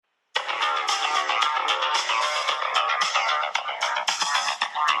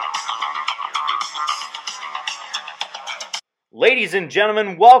Ladies and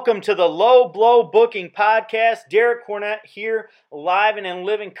gentlemen, welcome to the Low Blow Booking Podcast. Derek Cornett here, live and in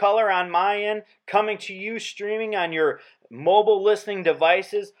living color on my end, coming to you streaming on your mobile listening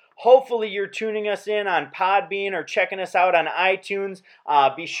devices. Hopefully you're tuning us in on Podbean or checking us out on iTunes.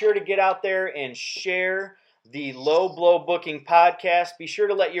 Be sure to get out there and share the Low Blow Booking Podcast. Be sure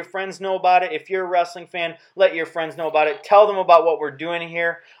to let your friends know about it. If you're a wrestling fan, let your friends know about it. Tell them about what we're doing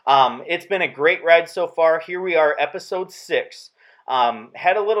here. It's been a great ride so far. Here we are, episode 6.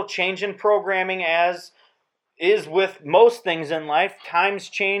 Had a little change in programming, as is with most things in life. Times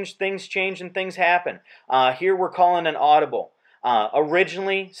change, and things happen. Here we're calling an audible.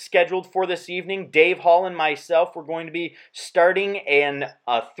 Originally scheduled for this evening, Dave Hall and myself were going to be starting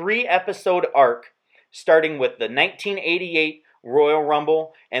a 3-episode arc, starting with the 1988 Royal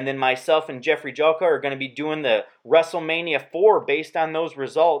Rumble, and then myself and Jeffrey Jelka are going to be doing the WrestleMania 4 based on those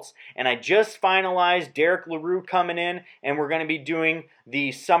results. And I just finalized Derek LaRue coming in, and we're going to be doing the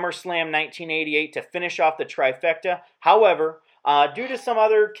SummerSlam 1988 to finish off the trifecta. However, due to some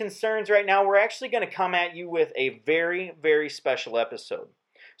other concerns right now, we're actually going to come at you with a very, very special episode.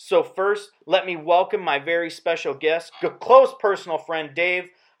 So first, let me welcome my very special guest, close personal friend, Dave.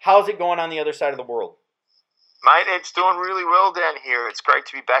 How's it going on the other side of the world? Mate, it's doing really well down here. It's great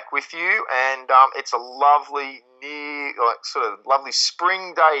to be back with you, and it's a lovely, lovely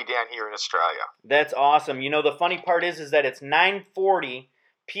spring day down here in Australia. That's awesome. You know, the funny part is that it's 9:40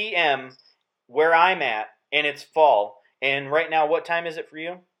 p.m. where I'm at, and it's fall. And right now, what time is it for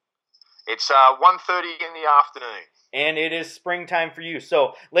you? It's 1:30 in the afternoon. And it is springtime for you.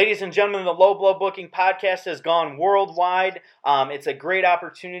 So, ladies and gentlemen, the Low Blow Booking Podcast has gone worldwide. It's a great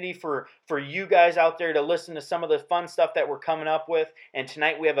opportunity for you guys out there to listen to some of the fun stuff that we're coming up with. And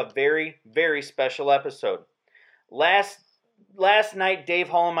tonight we have a very, very special episode. Last night, Dave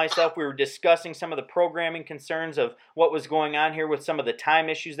Hall and myself, we were discussing some of the programming concerns of what was going on here with some of the time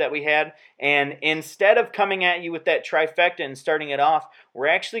issues that we had. And instead of coming at you with that trifecta and starting it off, we're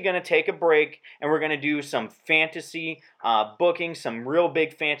actually going to take a break and we're going to do some fantasy booking, some real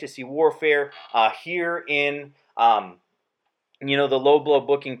big fantasy warfare here in the Low Blow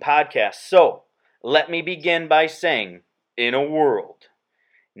Booking Podcast. So let me begin by saying, in a world,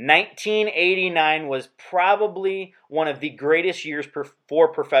 1989 was probably one of the greatest years for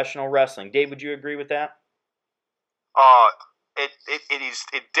professional wrestling. Dave, would you agree with that? It is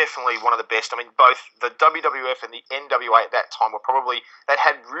definitely one of the best. I mean, both the WWF and the NWA at that time that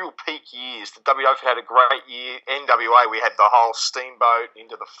had real peak years. The WWF had a great year. NWA, we had the whole Steamboat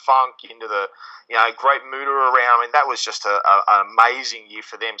into the Funk, into the Great Muta around. I mean, that was just an amazing year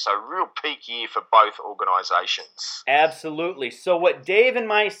for them. So, real peak year for both organizations. Absolutely. So, what Dave and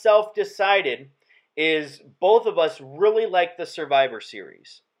myself decided is both of us really like the Survivor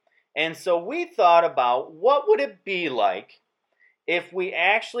Series. And so we thought about what would it be like if we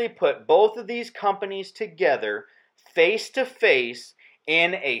actually put both of these companies together face to face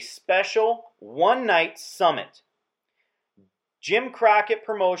in a special one-night summit. Jim Crockett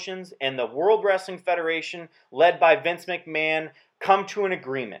Promotions and the World Wrestling Federation, led by Vince McMahon, come to an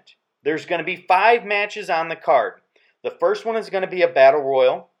agreement. There's going to be 5 matches on the card. The first one is going to be a Battle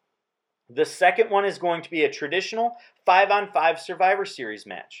Royal. The second one is going to be a traditional 5-on-5 Survivor Series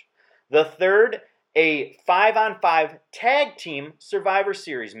match. The third, a 5-on-5 Tag Team Survivor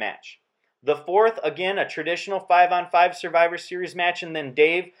Series match. The fourth, again, a traditional 5-on-5 Survivor Series match. And then,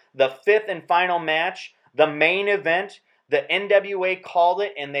 Dave, the fifth and final match, the main event, the NWA called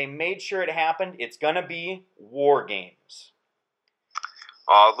it, and they made sure it happened. It's going to be WarGames.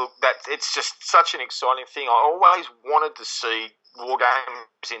 Oh, look, it's just such an exciting thing. I always wanted to see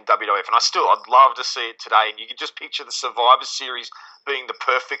WarGames in WWF, and I'd love to see it today. And you could just picture the Survivor Series being the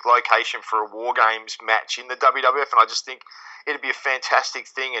perfect location for a WarGames match in the WWF, and I just think it'd be a fantastic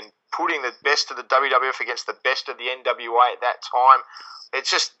thing. And putting the best of the WWF against the best of the NWA at that time,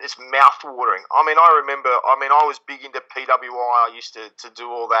 it's mouth-watering. I was big into PWI. I used to do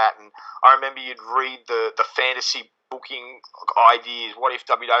all that, and I remember you'd read the fantasy booking ideas. What if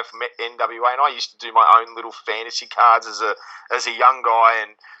WWF met NWA? And I used to do my own little fantasy cards as a young guy,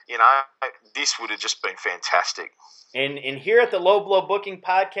 and this would have just been fantastic. And here at the Low Blow Booking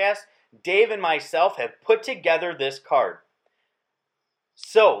Podcast, Dave and myself have put together this card.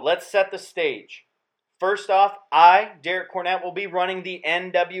 So let's set the stage. First off, I, Derek Cornett, will be running the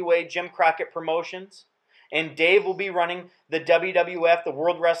NWA Jim Crockett Promotions, and Dave will be running the WWF, the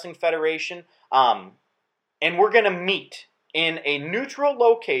World Wrestling Federation. And we're going to meet in a neutral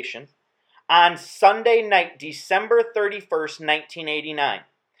location on Sunday night, December 31st, 1989.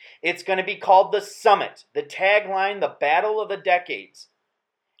 It's going to be called The Summit, the tagline, the Battle of the Decades.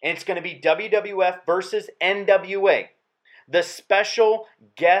 And it's going to be WWF versus NWA. The special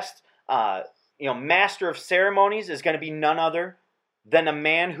guest, master of ceremonies is going to be none other than a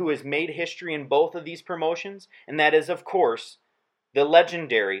man who has made history in both of these promotions, and that is, of course, the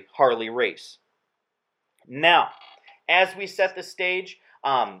legendary Harley Race. Now, as we set the stage,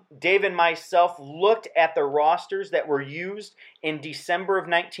 Dave and myself looked at the rosters that were used in December of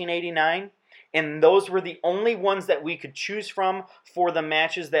 1989, and those were the only ones that we could choose from for the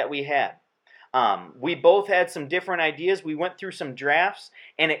matches that we had. We both had some different ideas. We went through some drafts,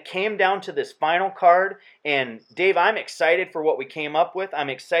 and it came down to this final card. And Dave, I'm excited for what we came up with. I'm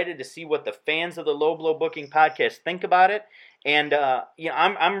excited to see what the fans of the Low Blow Booking Podcast think about it. And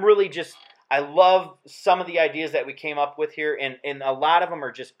I'm really just, I love some of the ideas that we came up with here, and a lot of them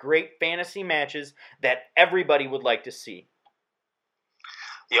are just great fantasy matches that everybody would like to see.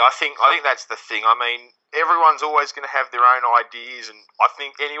 Yeah, I think that's the thing. I mean, everyone's always going to have their own ideas, and I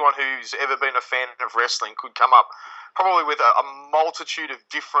think anyone who's ever been a fan of wrestling could come up probably with a multitude of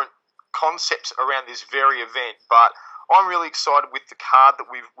different concepts around this very event. But I'm really excited with the card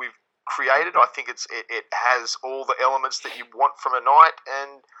that we've created. I think it has all the elements that you want from a night,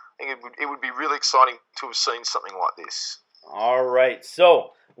 and I think it would be really exciting to have seen something like this. All right,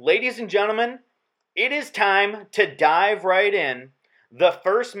 so ladies and gentlemen, it is time to dive right in. The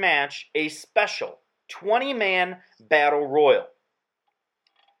first match, a special 20-man battle royal.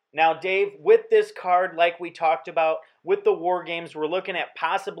 Now, Dave, with this card, like we talked about, with the War Games, we're looking at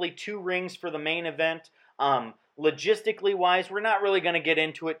possibly 2 rings for the main event. Logistically wise, we're not really going to get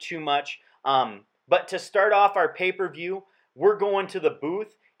into it too much. But to start off our pay-per-view, we're going to the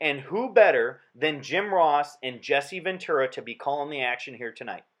booth, and who better than Jim Ross and Jesse Ventura to be calling the action here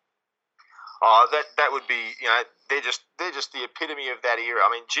tonight? That would be, they're just the epitome of that era. I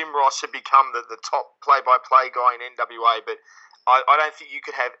mean, Jim Ross had become the top play-by-play guy in NWA, but I don't think you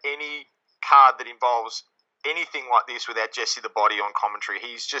could have any card that involves anything like this without Jesse the Body on commentary.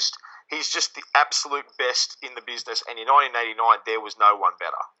 He's just the absolute best in the business, and in 1989 there was no one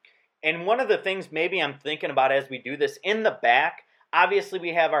better. And one of the things maybe I'm thinking about as we do this, in the back, obviously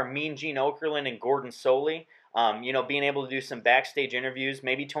we have our Mean Gene Okerlund and Gordon Soley. Being able to do some backstage interviews.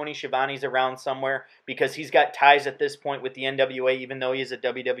 Maybe Tony Schiavone's around somewhere because he's got ties at this point with the NWA, even though he's a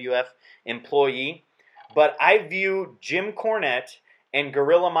WWF employee. But I view Jim Cornette and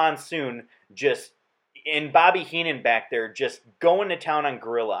Gorilla Monsoon and Bobby Heenan back there just going to town on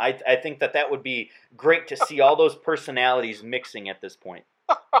Gorilla. I think that would be great to see all those personalities mixing at this point.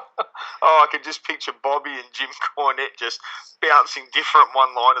 I could just picture Bobby and Jim Cornette just bouncing different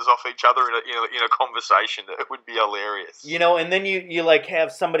one-liners off each other in a conversation. It would be hilarious. And then you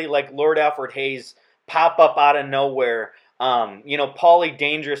have somebody like Lord Alfred Hayes pop up out of nowhere. Paulie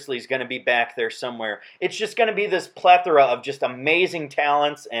Dangerously is going to be back there somewhere. It's just going to be this plethora of just amazing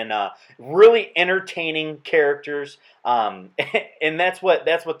talents and really entertaining characters. And that's what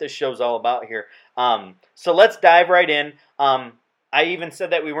this show's all about here. So let's dive right in. I even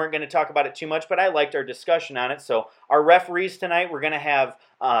said that we weren't going to talk about it too much, but I liked our discussion on it. So our referees tonight, we're going to have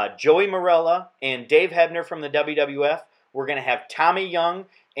Joey Marella and Dave Hebner from the WWF. We're going to have Tommy Young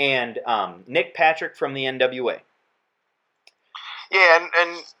and Nick Patrick from the NWA. Yeah,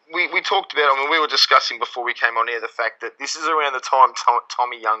 and we talked about, we were discussing before we came on air the fact that this is around the time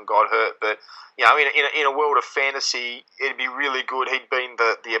Tommy Young got hurt, but in a world of fantasy, it'd be really good. He'd been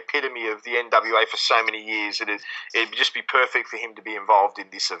the epitome of the NWA for so many years. It'd just be perfect for him to be involved in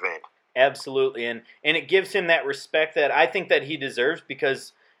this event. Absolutely, and it gives him that respect that I think that he deserves,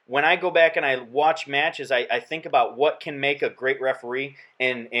 because when I go back and I watch matches, I think about what can make a great referee,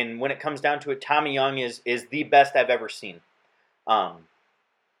 and when it comes down to it, Tommy Young is the best I've ever seen.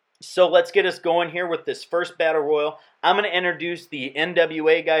 So let's get us going here with this first Battle Royal. I'm going to introduce the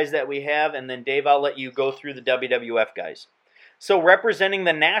NWA guys that we have, and then Dave, I'll let you go through the WWF guys. So representing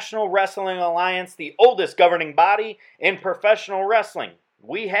the National Wrestling Alliance, the oldest governing body in professional wrestling,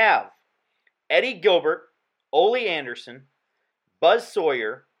 we have Eddie Gilbert, Ole Anderson, Buzz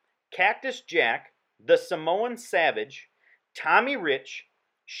Sawyer, Cactus Jack, the Samoan Savage, Tommy Rich,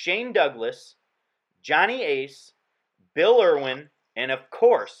 Shane Douglas, Johnny Ace, Bill Irwin, and of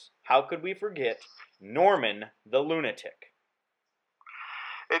course, how could we forget, Norman the Lunatic.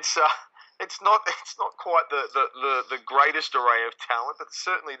 It's not quite the greatest array of talent, but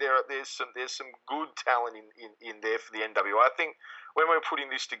certainly there's some good talent in there for the NWA. I think when we were putting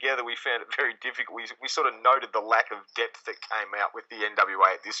this together, we found it very difficult. We sort of noted the lack of depth that came out with the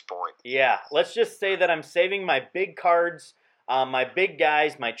NWA at this point. Yeah, let's just say that I'm saving my big cards, my big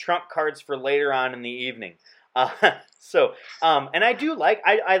guys, my trump cards for later on in the evening. And I do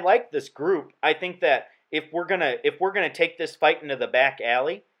I like this group. I think that if we're gonna take this fight into the back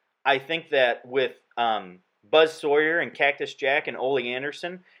alley, I think that with Buzz Sawyer and Cactus Jack and Ole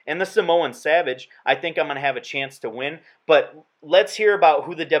Anderson, and the Samoan Savage, I think I'm going to have a chance to win. But let's hear about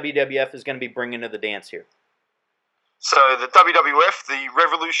who the WWF is going to be bringing to the dance here. So the WWF, the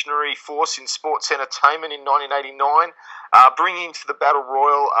revolutionary force in sports entertainment in 1989, bringing to the Battle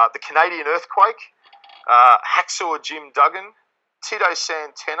Royal the Canadian Earthquake, Hacksaw Jim Duggan, Tito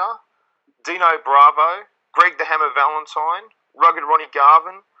Santana, Dino Bravo, Greg the Hammer Valentine, Rugged Ronnie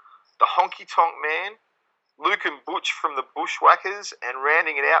Garvin, the Honky Tonk Man, Luke and Butch from the Bushwhackers, and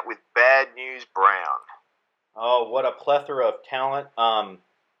rounding it out with Bad News Brown. Oh, what a plethora of talent.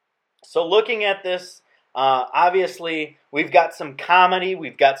 So looking at this, obviously we've got some comedy,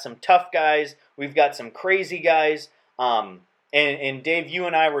 we've got some tough guys, we've got some crazy guys. And Dave, you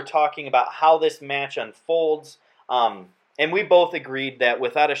and I were talking about how this match unfolds. And we both agreed that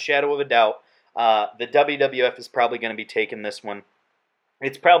without a shadow of a doubt, the WWF is probably going to be taking this one.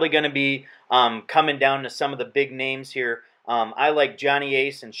 It's probably going to be coming down to some of the big names here. I like Johnny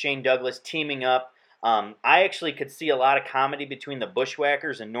Ace and Shane Douglas teaming up. I actually could see a lot of comedy between the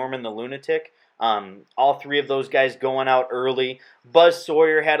Bushwhackers and Norman the Lunatic. All three of those guys going out early. Buzz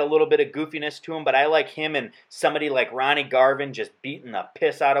Sawyer had a little bit of goofiness to him, but I like him and somebody like Ronnie Garvin just beating the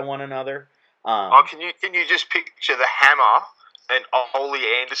piss out of one another. Can you just picture the Hammer and Ole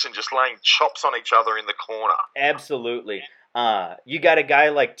Anderson just laying chops on each other in the corner? Absolutely. You got a guy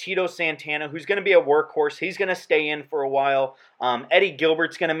like Tito Santana who's going to be a workhorse. He's going to stay in for a while. Eddie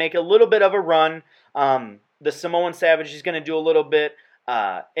Gilbert's going to make a little bit of a run. The Samoan Savage is going to do a little bit.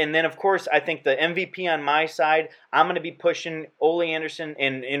 And then, of course, I think the MVP on my side, I'm going to be pushing Ole Anderson,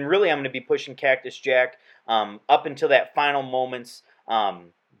 and really I'm going to be pushing Cactus Jack up until that final moments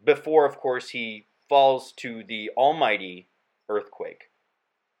before, of course, he falls to the almighty Earthquake.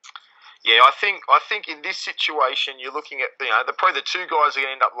 Yeah, I think in this situation you're looking at probably the two guys are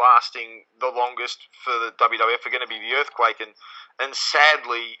going to end up lasting the longest for the WWF are going to be the Earthquake, and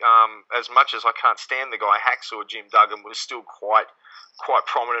sadly, as much as I can't stand the guy Hacksaw Jim Duggan was still quite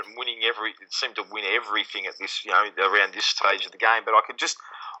prominent and seemed to win everything at this around this stage of the game. But I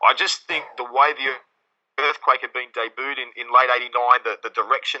just think the way the Earthquake had been debuted in late '89, the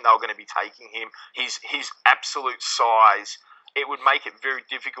direction they were going to be taking him, his absolute size. It would make it very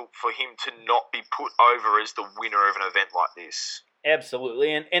difficult for him to not be put over as the winner of an event like this.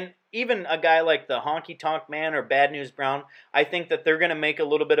 Absolutely. And even a guy like the Honky Tonk Man or Bad News Brown, I think that they're going to make a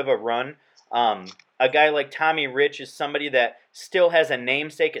little bit of a run. A guy like Tommy Rich is somebody that still has a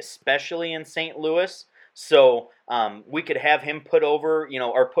namesake, especially in St. Louis. So we could have him put over,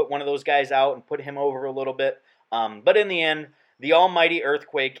 or put one of those guys out and put him over a little bit. But in the end, the almighty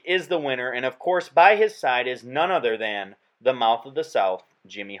Earthquake is the winner. And of course, by his side is none other than the Mouth of the South,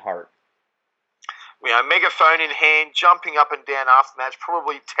 Jimmy Hart. Megaphone in hand, jumping up and down after the match,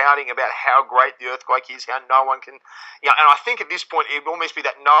 probably touting about how great the Earthquake is, how no one can... and I think at this point it would almost be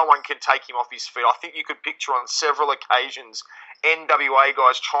that no one can take him off his feet. I think you could picture on several occasions NWA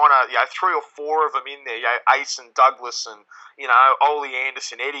guys trying to, three or four of them in there, Ace and Douglas and, Ole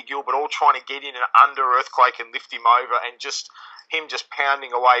Anderson, Eddie Gilbert, all trying to get in and under Earthquake and lift him over, and him just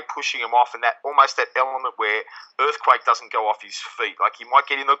pounding away, pushing him off, and that almost that element where Earthquake doesn't go off his feet. Like, he might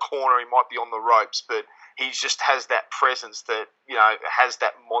get in the corner, he might be on the ropes, but he just has that presence that, has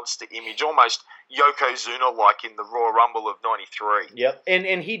that monster image, almost Yokozuna-like in the Royal Rumble of '93. Yep,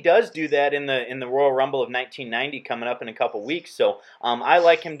 and he does do that in the Royal Rumble of 1990 coming up in a couple weeks. So I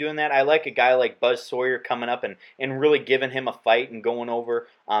like him doing that. I like a guy like Buzz Sawyer coming up and really giving him a fight and going over.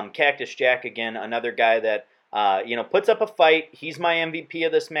 Cactus Jack, again, another guy that puts up a fight. He's my MVP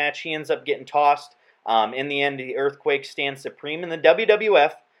of this match. He ends up getting tossed. In the end, the Earthquake stands supreme, and the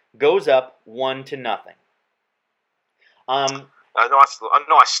WWF goes up 1-0. A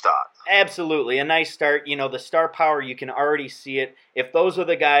nice start. Absolutely, a nice start. The star power, you can already see it. If those are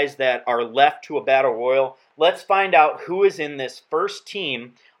the guys that are left to a battle royal, let's find out who is in this first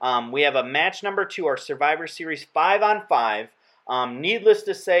team. We have a match number 2, our Survivor Series 5-on-5. Needless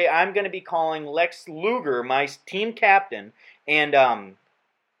to say, I'm going to be calling Lex Luger my team captain. And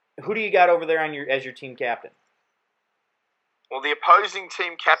who do you got over there as your team captain? Well, the opposing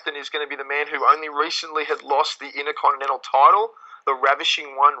team captain is going to be the man who only recently had lost the Intercontinental title, the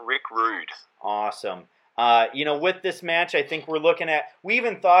ravishing one, Rick Rude. Awesome. With this match, I think we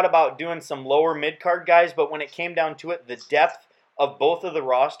even thought about doing some lower mid-card guys, but when it came down to it, the depth of both of the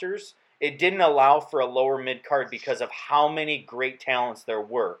rosters, it didn't allow for a lower mid-card because of how many great talents there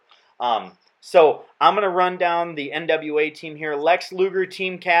were. So I'm going to run down the NWA team here. Lex Luger,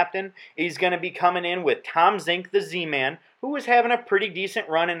 team captain. He's going to be coming in with Tom Zink, the Z-Man, who was having a pretty decent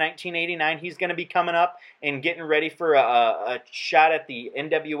run in 1989. He's going to be coming up and getting ready for a shot at the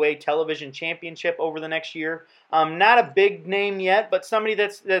NWA Television Championship over the next year. Not a big name yet, but somebody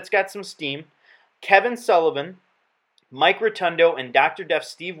that's got some steam. Kevin Sullivan, Mike Rotundo, and Dr. Death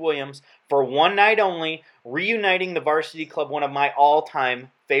Steve Williams for one night only, reuniting the Varsity Club, one of my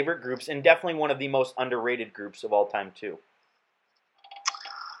all-time favorite groups, and definitely one of the most underrated groups of all time, too.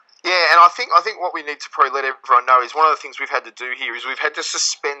 Yeah, and I think what we need to probably let everyone know is one of the things we've had to do here is we've had to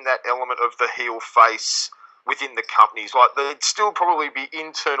suspend that element of the heel face within the companies. Like, there'd still probably be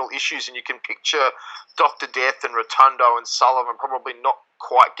internal issues, and you can picture Dr. Death and Rotundo and Sullivan probably not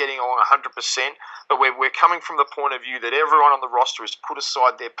quite getting along 100%, but we're coming from the point of view that everyone on the roster has put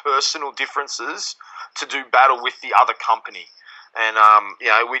aside their personal differences to do battle with the other company, and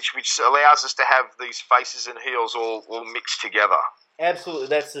which allows us to have these faces and heels all mixed together. Absolutely,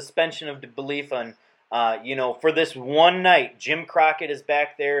 that suspension of belief on, for this one night, Jim Crockett is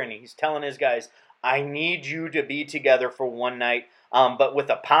back there and he's telling his guys, I need you to be together for one night, but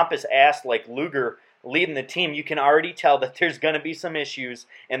with a pompous ass like Luger leading the team, you can already tell that there's going to be some issues,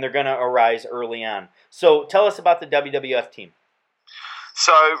 and they're going to arise early on. So tell us about the WWF team.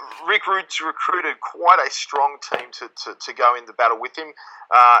 So Rick Rude's recruited quite a strong team to go into battle with him.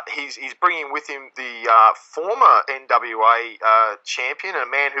 He's bringing with him the former NWA champion, a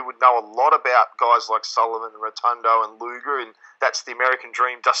man who would know a lot about guys like Sullivan, Rotundo, and Luger, and that's the American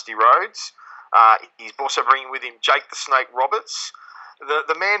Dream, Dusty Rhodes. He's also bringing with him Jake the Snake Roberts,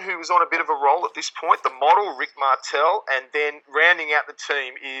 the man who was on a bit of a roll at this point, the model, Rick Martel, and then rounding out the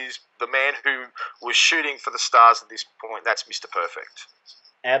team is the man who was shooting for the stars at this point. That's Mr. Perfect.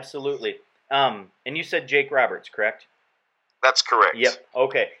 Absolutely. And you said Jake Roberts, correct? That's correct. Yep.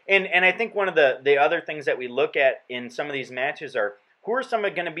 Okay. And I think one of the other things that we look at in some of these matches are who are some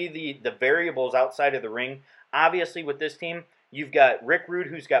going to be the variables outside of the ring. Obviously, with this team, you've got Rick Rude,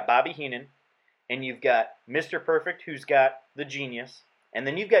 who's got Bobby Heenan, and you've got Mr. Perfect, who's got the Genius. And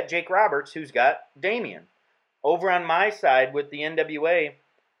then you've got Jake Roberts, who's got Damien. Over on my side with the NWA,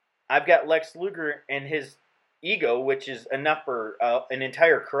 I've got Lex Luger and his ego, which is enough for an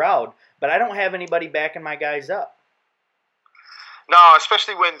entire crowd, but I don't have anybody backing my guys up. No,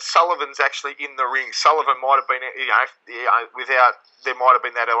 especially when Sullivan's actually in the ring. Sullivan might have been, there might have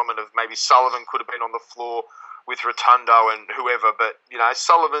been that element of maybe Sullivan could have been on the floor with Rotundo and whoever, but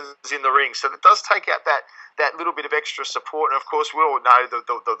Sullivan's in the ring, so it does take out that little bit of extra support. And of course, we all know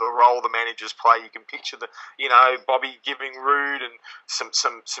the role the managers play. You can picture Bobby giving Rude and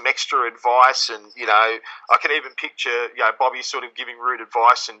some extra advice, and I can even picture Bobby sort of giving Rude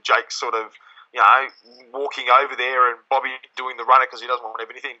advice and Jake sort of walking over there and Bobby doing the runner because he doesn't want to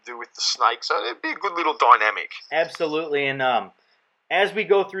have anything to do with the snake. So it'd be a good little dynamic. Absolutely, and as we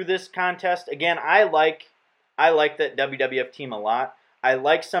go through this contest, again, I like that WWF team a lot. I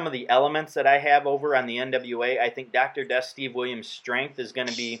like some of the elements that I have over on the NWA. I think Dr. Death Steve Williams' strength is going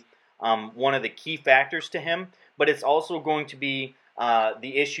to be one of the key factors to him, but it's also going to be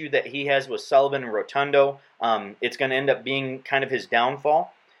the issue that he has with Sullivan and Rotundo. It's going to end up being kind of his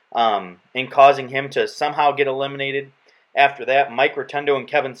downfall and causing him to somehow get eliminated. After that, Mike Rotundo and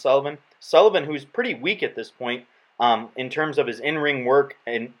Kevin Sullivan. Sullivan, who's pretty weak at this point in terms of his in-ring work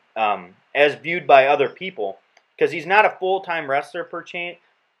and as viewed by other people, because he's not a full-time wrestler per se.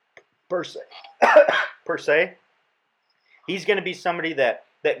 He's going to be somebody that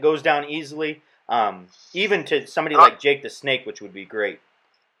goes down easily, even to somebody like Jake the Snake, which would be great.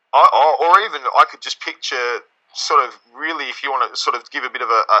 Or even I could just picture sort of really, if you want to sort of give a bit of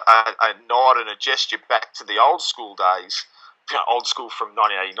a nod and a gesture back to the old school days, old school from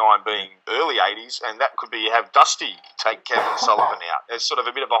 1989 being early 80s, and that could be have Dusty take Kevin Sullivan out. It's sort of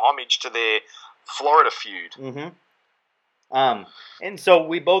a bit of a homage to their Florida feud. Mm-hmm. And so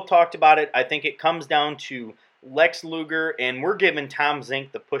we both talked about it. I think it comes down to Lex Luger, and we're giving Tom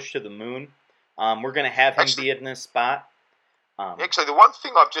Zink the push to the moon. We're going to have him be in this spot. Actually, the one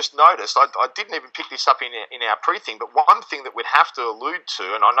thing I've just noticed, I didn't even pick this up in our pre-thing, but one thing that we'd have to allude to,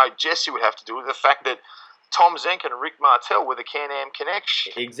 and I know Jesse would have to do, is the fact that Tom Zink and Rick Martel were the Can-Am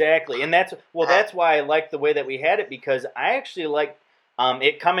connection. Exactly, and that's why I like the way that we had it, because I actually like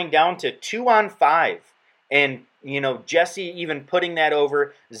it coming down to 2-on-5, and Jesse even putting that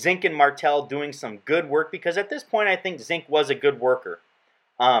over Zink and Martel doing some good work, because at this point I think Zink was a good worker.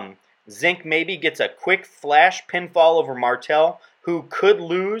 Zink maybe gets a quick flash pinfall over Martel, who could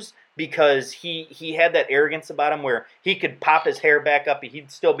lose because he had that arrogance about him where he could pop his hair back up,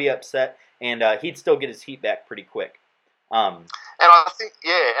 he'd still be upset, and he'd still get his heat back pretty quick. And I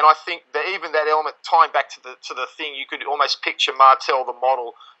think that even that element tying back to the thing, you could almost picture Martel, the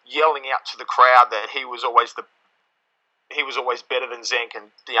model, yelling out to the crowd that he was always better than Zenk,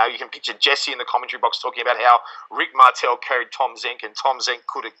 and you can picture Jesse in the commentary box talking about how Rick Martel carried Tom Zenk, and Tom Zenk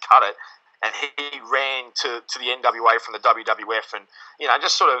couldn't cut it, and he ran to the NWA from the WWF, and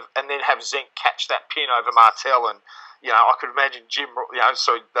just sort of, and then have Zenk catch that pin over Martel, and I could imagine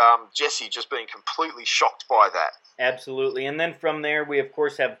Jesse just being completely shocked by that. Absolutely, and then from there we of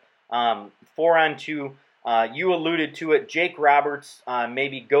course have 4-on-2. You alluded to it. Jake Roberts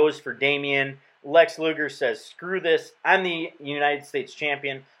maybe goes for Damien. Lex Luger says, "Screw this. I'm the United States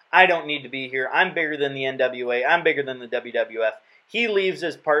champion. I don't need to be here. I'm bigger than the NWA. I'm bigger than the WWF." He leaves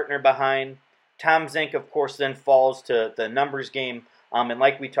his partner behind. Tom Zenk, of course, then falls to the numbers game. And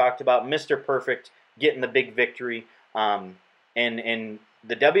like we talked about, Mr. Perfect getting the big victory. And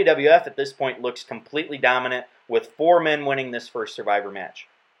the WWF at this point looks completely dominant with 4 men winning this first Survivor match.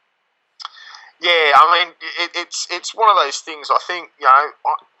 Yeah, I mean, it's one of those things. I think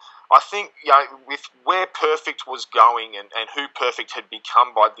with where Perfect was going and who Perfect had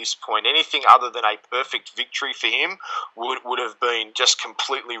become by this point, anything other than a perfect victory for him would have been just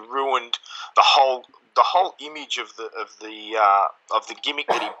completely ruined the whole image of the gimmick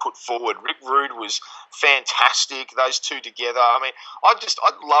that he put forward. Rick Rude was fantastic. Those two together. I mean,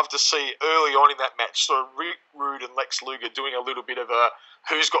 I'd love to see early on in that match sort of Rick Rude and Lex Luger doing a little bit of a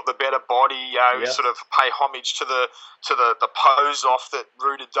who's got the better body, sort of pay homage to the pose off that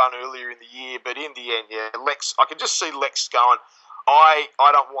Rude had done earlier in the year. But in the end, Lex, I can just see Lex going, I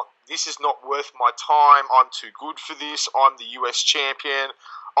don't want, this is not worth my time. I'm too good for this. I'm the US champion.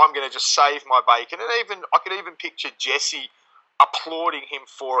 I'm going to just save my bacon. And I could even picture Jesse applauding him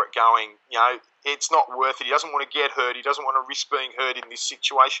for it, going, it's not worth it. He doesn't want to get hurt. He doesn't want to risk being hurt in this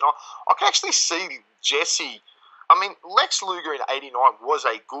situation. I can actually see Jesse. I mean, Lex Luger in '89 was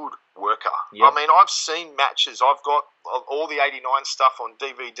a good worker. Yep. I mean, I've seen matches. I've got all the '89 stuff on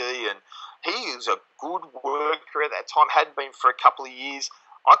DVD, and he is a good worker at that time, had been for a couple of years.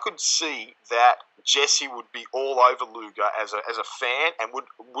 I could see that Jesse would be all over Luger as a fan and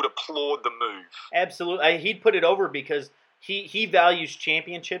would applaud the move. Absolutely. He'd put it over because he values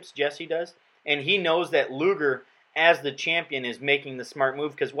championships, Jesse does, and he knows that Luger, as the champion, is making the smart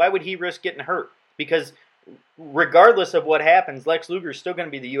move, because why would he risk getting hurt? Because regardless of what happens, Lex Luger is still going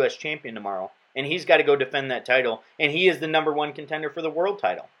to be the U.S. champion tomorrow, and he's got to go defend that title, and he is the #1 contender for the world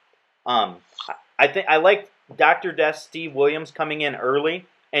title. I like Dr. Death Steve Williams coming in early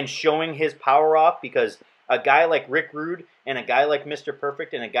and showing his power off, because a guy like Rick Rude and a guy like Mr.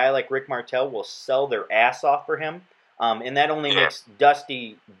 Perfect and a guy like Rick Martel will sell their ass off for him, and that only makes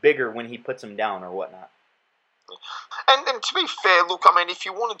Dusty bigger when he puts him down or whatnot. And to be fair, look, I mean, if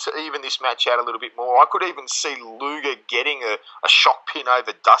you wanted to even this match out a little bit more, I could even see Luger getting a shock pin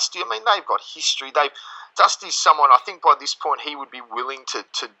over Dusty. I mean, they've got history. Dusty's someone, I think by this point he would be willing to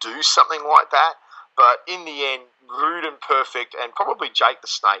do something like that. But in the end, Rude and Perfect and probably Jake the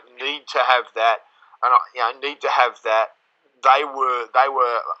Snake need to have that. And They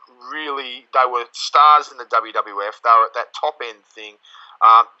were stars in the WWF. They were at that top end thing.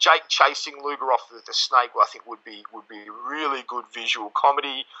 Jake chasing Luger off with the Snake, I think, would be really good visual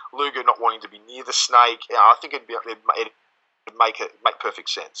comedy. Luger not wanting to be near the Snake, I think it'd make perfect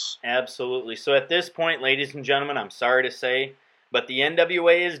sense. Absolutely. So at this point, ladies and gentlemen, I'm sorry to say, but the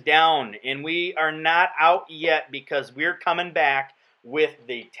NWA is down, and we are not out yet, because we're coming back with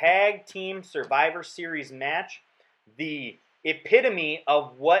the Tag Team Survivor Series match, the epitome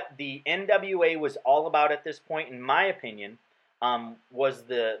of what the NWA was all about at this point, in my opinion. Was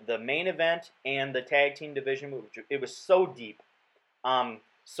the main event and the tag team division. It was so deep.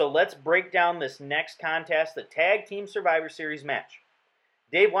 So let's break down this next contest, the Tag Team Survivor Series match.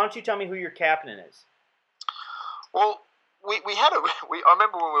 Dave, why don't you tell me who your captain is? Well, I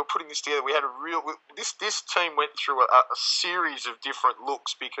remember when we were putting this together, we had this team went through a series of different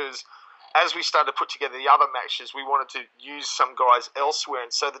looks, because as we started to put together the other matches, we wanted to use some guys elsewhere.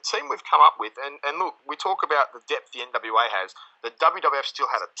 And so the team we've come up with, and look, we talk about the depth the NWA has. The WWF still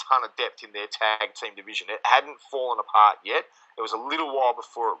had a ton of depth in their tag team division. It hadn't fallen apart yet. It was a little while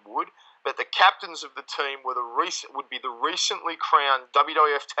before it would. But the captains of the team would be the recently crowned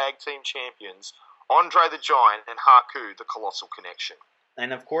WWF Tag Team Champions, Andre the Giant and Haku, the Colossal Connection.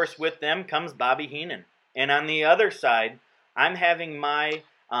 And of course, with them comes Bobby Heenan. And on the other side, I'm having my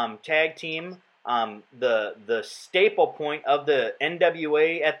tag team, the staple point of the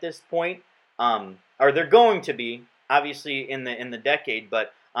NWA at this point, or they're going to be, obviously in the decade,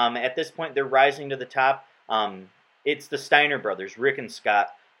 but at this point they're rising to the top. It's the Steiner brothers, Rick and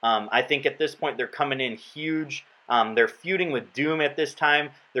Scott. I think at this point they're coming in huge. They're feuding with Doom at this time.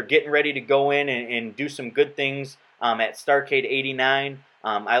 They're getting ready to go in and do some good things at Starrcade 89.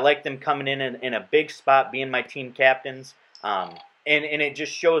 I like them coming in a big spot, being my team captains. And it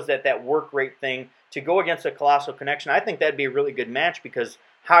just shows that work rate thing to go against a Colossal Connection. I think that'd be a really good match because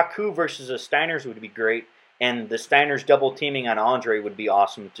Haku versus the Steiners would be great, and the Steiners double teaming on Andre would be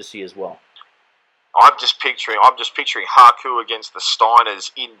awesome to see as well. I'm just picturing Haku against the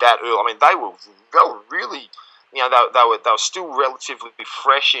Steiners in that early. I mean, they were really, they were still relatively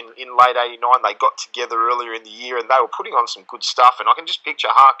fresh in late '89. They got together earlier in the year, and they were putting on some good stuff. And I can just picture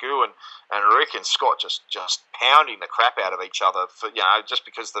Haku and Rick and Scott just pounding the crap out of each other for just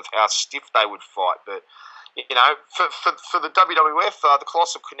because of how stiff they would fight. But for the WWF, the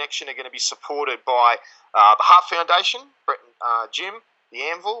Colossal Connection are going to be supported by the Hart Foundation, Brett and Jim, the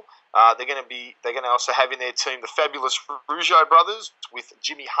Anvil. They're going to also have in their team the fabulous Rougeau brothers with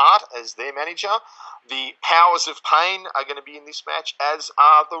Jimmy Hart as their manager. The Powers of Pain are going to be in this match, as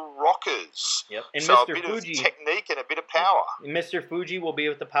are the Rockers. Yep. And so Mr. a bit Fuji, of technique and a bit of power. Mr. Fuji will be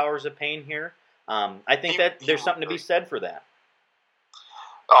with the Powers of Pain here. I think there's something to be said for that.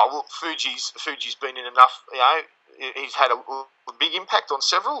 Oh, well, Fuji's been in enough. He's had a big impact on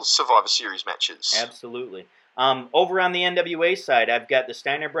several Survivor Series matches. Absolutely. Over on the NWA side, I've got the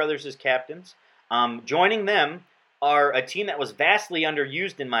Steiner brothers as captains. Joining them are a team that was vastly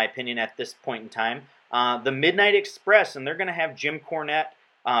underused, in my opinion, at this point in time. The Midnight Express, and they're going to have Jim Cornett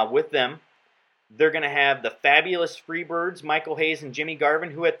with them. They're going to have the fabulous Freebirds, Michael Hayes and Jimmy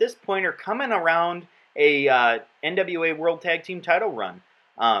Garvin, who at this point are coming around a NWA World Tag Team title run.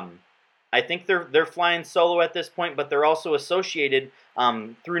 I think they're flying solo at this point, but they're also associated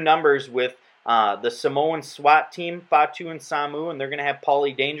through numbers with the Samoan SWAT team, Fatu and Samu, and they're going to have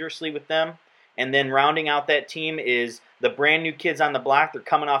Paulie Dangerously with them. And then rounding out that team is the brand new kids on the block. They're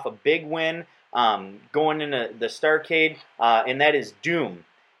coming off a big win going into the Starrcade, and that is Doom.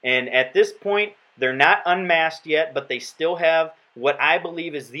 And at this point, they're not unmasked yet, but they still have what I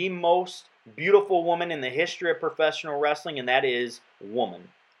believe is the most beautiful woman in the history of professional wrestling, and that is Woman.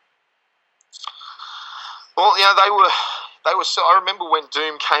 Well, they were so. I remember when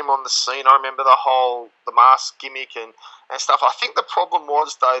Doom came on the scene. I remember the mask gimmick and stuff. I think the problem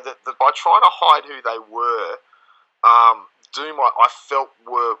was though that by trying to hide who they were, Doom I felt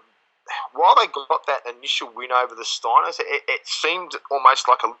were, while they got that initial win over the Steiners, it seemed almost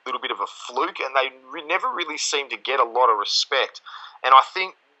like a little bit of a fluke, and they never really seemed to get a lot of respect. And I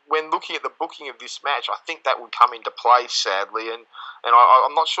think when looking at the booking of this match, I think that would come into play, sadly. And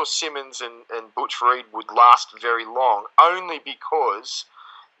I'm not sure Simmons and Butch Reed would last very long, only because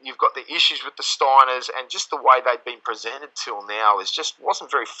you've got the issues with the Steiners, and just the way they've been presented till now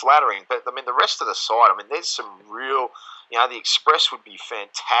wasn't very flattering. But I mean, the rest of the side, I mean, there's some real, the Express would be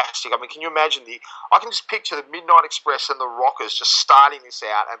fantastic. I mean, can you imagine I can just picture the Midnight Express and the Rockers just starting this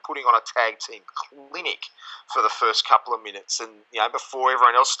out and putting on a tag team clinic for the first couple of minutes, and before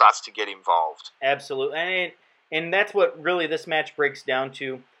everyone else starts to get involved. Absolutely, and that's what really this match breaks down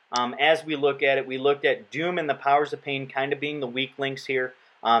to. As we look at it, we looked at Doom and the Powers of Pain kind of being the weak links here.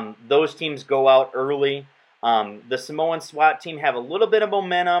 Those teams go out early. The Samoan SWAT team have a little bit of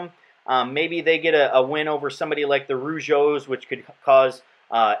momentum. Maybe they get a win over somebody like the Rougeaus, which could cause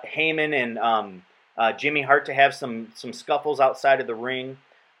Heyman and Jimmy Hart to have some scuffles outside of the ring.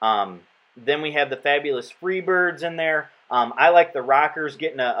 Then we have the fabulous Freebirds in there. I like the Rockers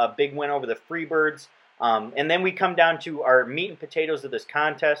getting a big win over the Freebirds. And then we come down to our meat and potatoes of this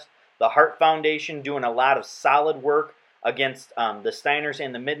contest. The Hart Foundation doing a lot of solid work against the Steiners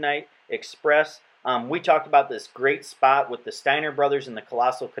and the Midnight Express. We talked about this great spot with the Steiner brothers and the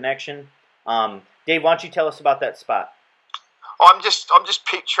Colossal Connection. Dave, why don't you tell us about that spot? I'm just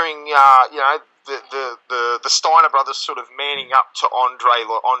picturing, the Steiner brothers sort of manning up to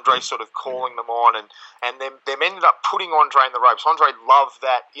Andre sort of calling them on, and them ended up putting Andre in the ropes. Andre loved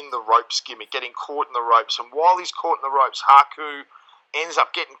that in the ropes gimmick, getting caught in the ropes, and while he's caught in the ropes, Haku ends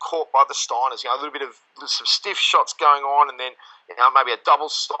up getting caught by the Steiners. A little bit of some stiff shots going on, and then maybe a double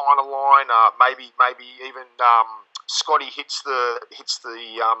Steiner line. Maybe even Scotty hits the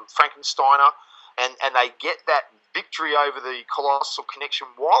Frankensteiner, and they get that victory over the Colossal Connection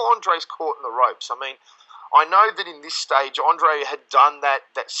while Andre's caught in the ropes. I mean, I know that in this stage Andre had done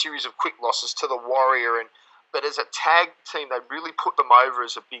that series of quick losses to the Warrior, but as a tag team they really put them over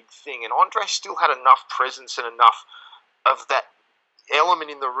as a big thing, and Andre still had enough presence and enough of that element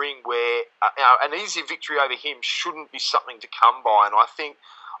in the ring where an easy victory over him shouldn't be something to come by. And I think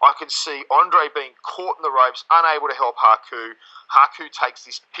I could see Andre being caught in the ropes, unable to help Haku. Haku takes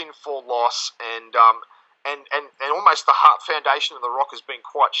this pinfall loss, and and almost the Hart Foundation and the Rock has been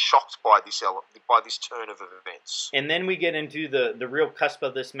quite shocked by this turn of events. And then we get into the real cusp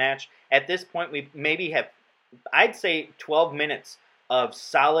of this match. At this point, we maybe have, I'd say, 12 minutes of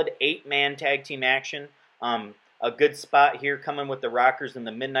solid 8-man tag team action. A good spot here coming with the Rockers and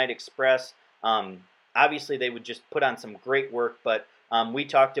the Midnight Express. Obviously, they would just put on some great work, but we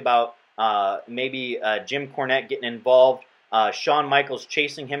talked about maybe Jim Cornette getting involved. Shawn Michaels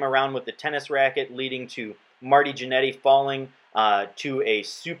chasing him around with the tennis racket, leading to Marty Jannetty falling to a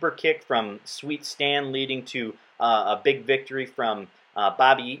super kick from Sweet Stan, leading to a big victory from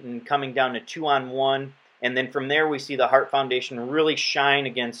Bobby Eaton, coming down to 2-on-1. And then from there, we see the Hart Foundation really shine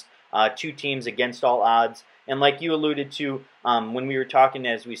against two teams against all odds. And like you alluded to when we were talking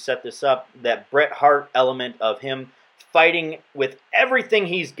as we set this up, that Bret Hart element of him fighting with everything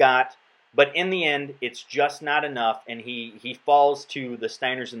he's got, but in the end, it's just not enough, and he falls to the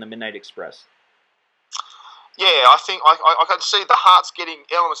Steiners and the Midnight Express. Yeah, I think I can see the Harts getting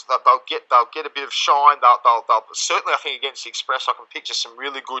elements that they'll get a bit of shine. They'll certainly, I think, against the Express, I can picture some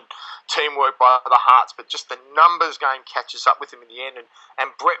really good teamwork by the Harts, but just the numbers game catches up with them in the end, and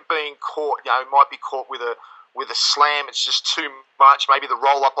Bret being caught, might be caught with a slam. It's just too much. Maybe the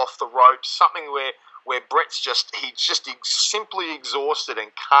roll up off the ropes, something where Bret's he's simply exhausted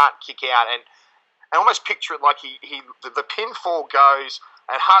and can't kick out, and almost picture it like the pinfall goes.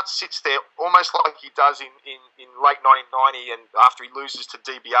 And Hart sits there almost like he does in late 1990 and after he loses to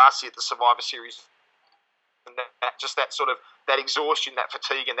DiBiase at the Survivor Series. And that exhaustion, that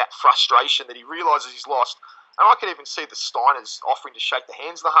fatigue and that frustration that he realises he's lost. And I could even see the Steiners offering to shake the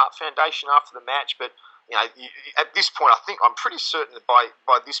hands of the Hart Foundation after the match. But at this point, I'm pretty certain that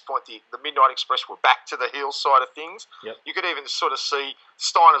by this point, the Midnight Express were back to the heel side of things. Yep. You could even sort of see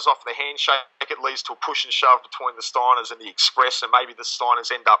Steiners off the handshake. It leads to a push and shove between the Steiners and the Express, and maybe the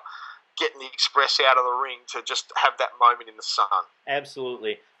Steiners end up getting the Express out of the ring to just have that moment in the sun.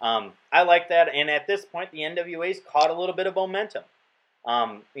 Absolutely. I like that. And at this point, the NWA's caught a little bit of momentum.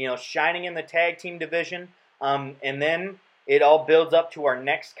 Shining in the tag team division. And then it all builds up to our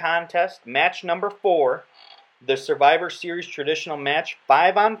next contest, match number 4, the Survivor Series traditional match,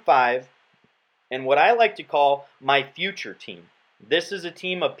 5-on-5, and what I like to call my future team. This is a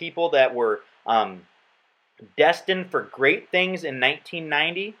team of people that were destined for great things in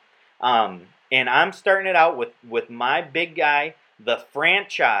 1990, and I'm starting it out with my big guy, the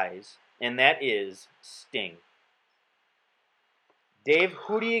franchise, and that is Sting. Dave,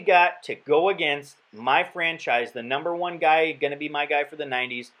 who do you got to go against my franchise, the number one guy, going to be my guy for the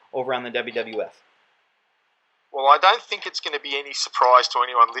 90s, over on the WWF? Well, I don't think it's going to be any surprise to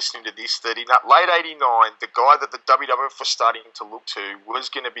anyone listening to this that in that late 89, the guy that the WWF was starting to look to was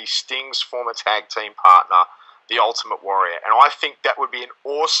going to be Sting's former tag team partner, the Ultimate Warrior. And I think that would be an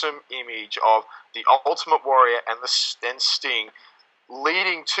awesome image of the Ultimate Warrior and Sting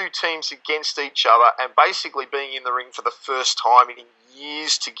leading two teams against each other and basically being in the ring for the first time in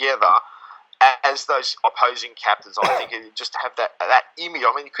years together as those opposing captains. I think it just have that image.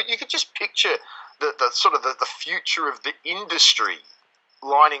 I mean, you could just picture the future of the industry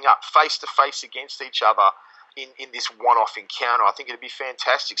lining up face to face against each other in this one-off encounter. I think it'd be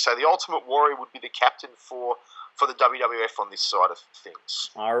fantastic. So the Ultimate Warrior would be the captain for the WWF on this side of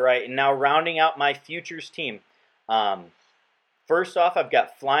things. All right, and now rounding out my futures team. First off, I've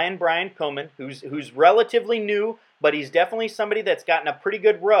got Flying Brian Pillman, who's relatively new, but he's definitely somebody that's gotten a pretty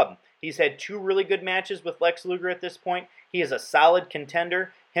good rub. He's had 2 really good matches with Lex Luger at this point. He is a solid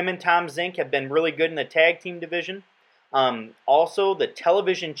contender. Him and Tom Zink have been really good in the tag team division. Also, the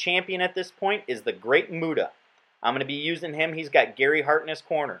television champion at this point is the Great Muta. I'm going to be using him. He's got Gary Hart in his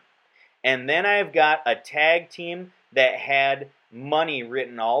corner. And then I've got a tag team that had money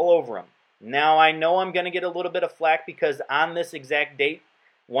written all over them. Now, I know I'm going to get a little bit of flack because on this exact date,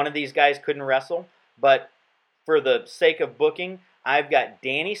 one of these guys couldn't wrestle. But for the sake of booking, I've got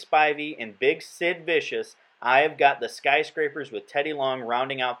Danny Spivey and Big Sid Vicious. I have got the Skyscrapers with Teddy Long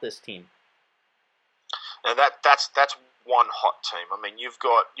rounding out this team. Now that's one hot team. I mean, you've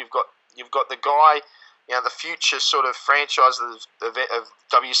got the guy, the future sort of franchise of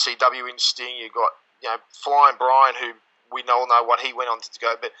WCW in Sting. You've got Flying Brian, who we all know what he went on to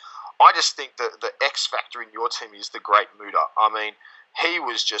go, but I just think that the X factor in your team is the Great Muta. I mean, he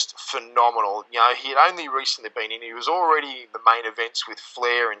was just phenomenal. He had only recently been in. He was already in the main events with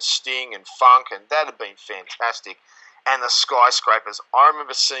Flair and Sting and Funk, and that had been fantastic. And the Skyscrapers, I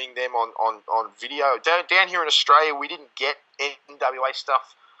remember seeing them on video. Down here in Australia, we didn't get NWA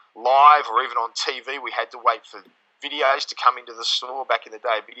stuff live or even on TV. We had to wait for videos to come into the store back in the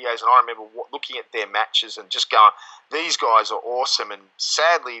day, videos, and I remember looking at their matches and just going, these guys are awesome. And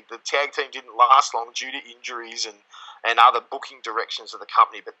sadly, the tag team didn't last long due to injuries and other booking directions of the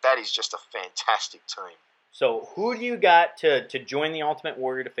company, but that is just a fantastic team. So who do you got to join the Ultimate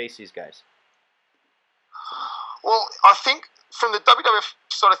Warrior to face these guys? Well, I think from the WWF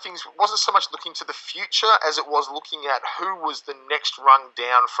side of things, it wasn't so much looking to the future as it was looking at who was the next rung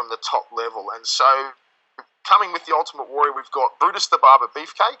down from the top level. And so coming with the Ultimate Warrior, we've got Brutus the Barber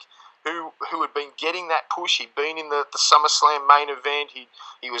Beefcake, who had been getting that push. He'd been in the SummerSlam main event.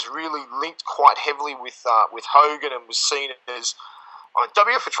 He was really linked quite heavily with Hogan and was seen as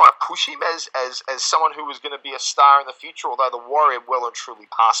WWF were trying to push him as someone who was going to be a star in the future, although the Warrior well and truly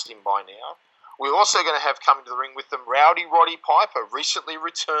passed him by now. We're also going to have coming to the ring with them Rowdy Roddy Piper, recently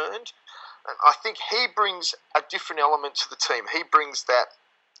returned. And I think he brings a different element to the team. He brings that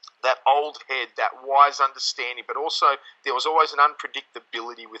old head, that wise understanding, but also there was always an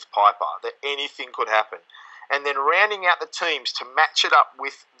unpredictability with Piper, that anything could happen. And then rounding out the teams to match it up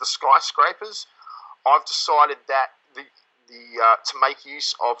with the Skyscrapers, I've decided that to make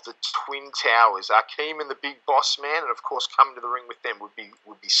use of the Twin Towers. Akeem and the Big Boss Man, and of course coming to the ring with them would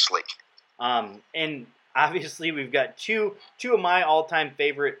be slick. And obviously we've got two of my all-time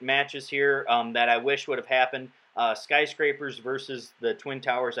favorite matches here that I wish would have happened. Skyscrapers versus the Twin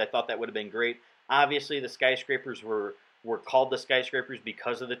Towers. I thought that would have been great. Obviously the Skyscrapers were called the Skyscrapers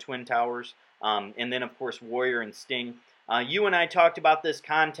because of the Twin Towers. And then of course Warrior and Sting. You and I talked about this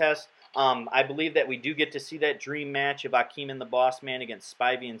contest. I believe that we do get to see that dream match of Akeem and the Boss Man against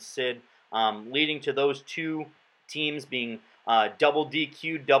Spivey and Sid, leading to those two teams being double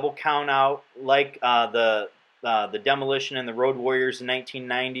DQ, double count out, like the Demolition and the Road Warriors in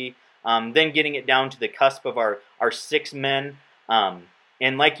 1990. Then getting it down to the cusp of our 6 men.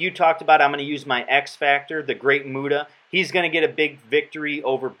 And like you talked about, I'm going to use my X Factor, the Great Muta. He's going to get a big victory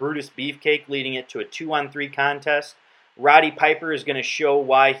over Brutus Beefcake, leading it to a 2-on-3 contest. Roddy Piper is going to show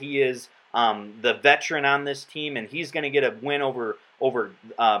why he is the veteran on this team, and he's going to get a win over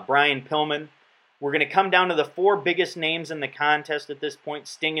Brian Pillman. We're going to come down to the 4 biggest names in the contest at this point,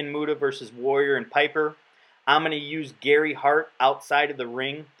 Sting and Muta versus Warrior and Piper. I'm going to use Gary Hart outside of the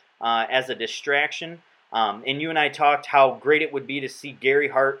ring as a distraction. And you and I talked how great it would be to see Gary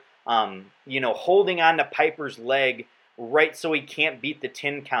Hart, holding on to Piper's leg right so he can't beat the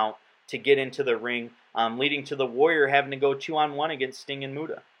 10 count to get into the ring, leading to the Warrior having to go 2-on-1 against Sting and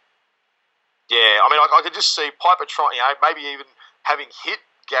Muta. Yeah, I mean, I could just see Piper trying, maybe even having hit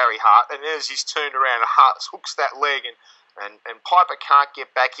Gary Hart, and as he's turned around, Hart hooks that leg, and Piper can't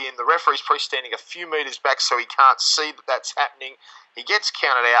get back in. The referee's probably standing a few metres back, so he can't see that that's happening. He gets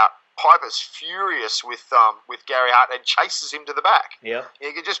counted out. Piper's furious with Gary Hart and chases him to the back. Yeah,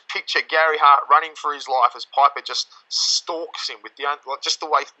 you can just picture Gary Hart running for his life as Piper just stalks him with just the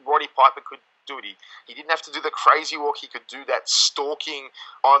way Roddy Piper could do it. He didn't have to do the crazy walk. He could do that stalking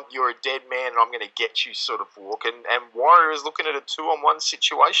on "you're a dead man and I'm going to get you" sort of walk. And Warrior is looking at a 2-on-1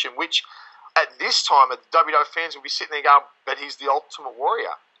 situation, which at this time, WWF fans will be sitting there going, "But he's the Ultimate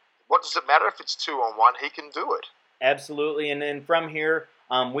Warrior. What does it matter if it's 2-on-1? He can do it." Absolutely. And then from here,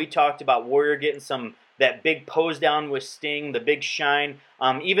 we talked about Warrior getting that big pose down with Sting, the big shine,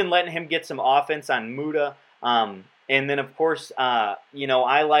 even letting him get some offense on Muta. And then, of course, I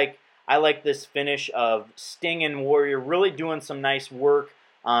like this finish of Sting and Warrior really doing some nice work.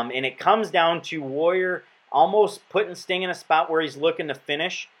 And it comes down to Warrior almost putting Sting in a spot where he's looking to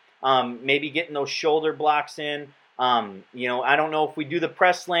finish, maybe getting those shoulder blocks in. I don't know if we do the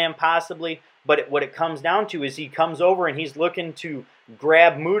press slam possibly, but what it comes down to is he comes over and he's looking to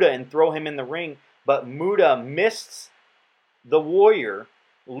grab Muta and throw him in the ring, but Muta missed the Warrior,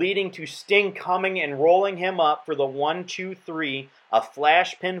 leading to Sting coming and rolling him up for the 1-2-3, a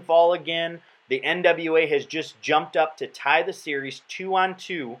flash pinfall again. The NWA has just jumped up to tie the series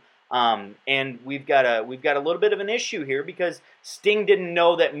 2-on-2, and we've got a little bit of an issue here because Sting didn't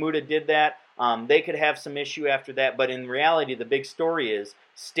know that Muta did that. They could have some issue after that, but in reality, the big story is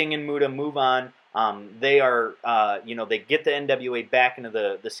Sting and Muta move on. They are, they get the NWA back into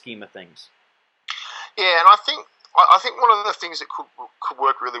the scheme of things. Yeah, and I think one of the things that could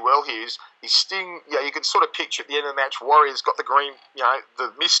work really well here is Sting. Yeah, you can sort of picture at the end of the match, Warrior's got the green,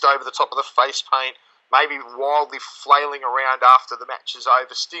 the mist over the top of the face paint, maybe wildly flailing around after the match is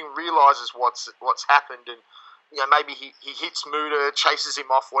over. Sting realizes what's happened, and maybe he hits Muta, chases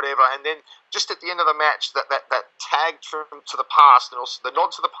him off, whatever, and then just at the end of the match, that tag to the past, and also the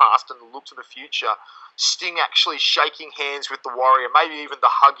nod to the past and the look to the future, Sting actually shaking hands with the Warrior, maybe even the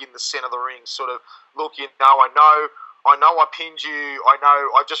hug in the center of the ring, sort of, look, I know I know I pinned you. I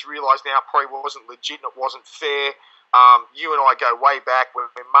know. I just realised now it probably wasn't legit and it wasn't fair. You and I go way back. We're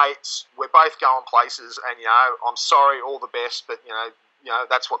mates. We're both going places, and I'm sorry. All the best, but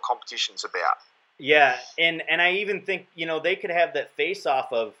that's what competition's about. Yeah, and I even think they could have that face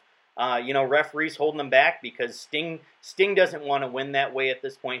off of referees holding them back because Sting doesn't want to win that way at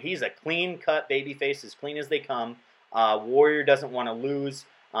this point. He's a clean cut babyface, as clean as they come. Warrior doesn't want to lose.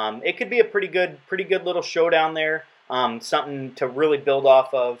 It could be a pretty good little showdown there. Something to really build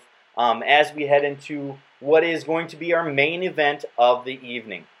off of as we head into what is going to be our main event of the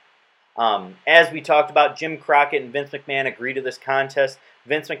evening. As we talked about, Jim Crockett and Vince McMahon agree to this contest.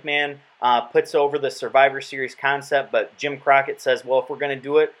 Vince McMahon puts over the Survivor Series concept, but Jim Crockett says, well, if we're going to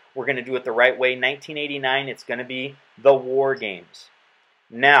do it, we're going to do it the right way. 1989, it's going to be the War Games.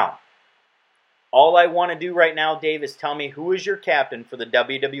 Now, all I want to do right now, Dave, is tell me who is your captain for the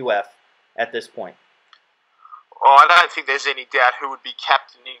WWF at this point. Oh, I don't think there's any doubt who would be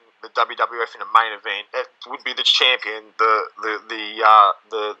captaining the WWF in a main event. It would be the champion,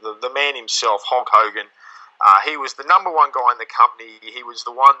 the man himself, Hulk Hogan. He was the number one guy in the company. He was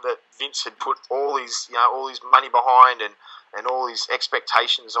the one that Vince had put all his money behind and all his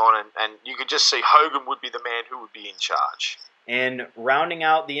expectations on, and you could just see Hogan would be the man who would be in charge. And rounding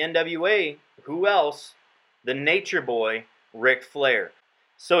out the NWA, who else? The Nature Boy, Ric Flair.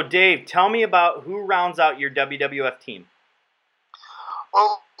 So, Dave, tell me about who rounds out your WWF team.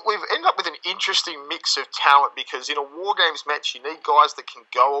 Well, we've ended up with an interesting mix of talent because in a War Games match, you need guys that can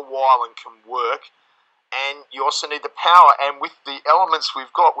go a while and can work, and you also need the power. And with the elements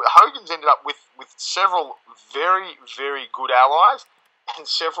we've got, Hogan's ended up with several very, very good allies and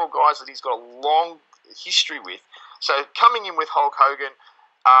several guys that he's got a long history with. So coming in with Hulk Hogan,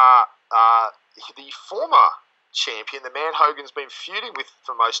 the former champion, the man Hogan's been feuding with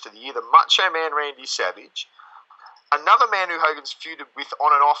for most of the year, the Macho Man Randy Savage. Another man who Hogan's feuded with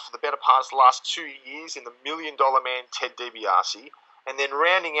on and off for the better part of the last 2 years in the $1 Million Man Ted DiBiase. And then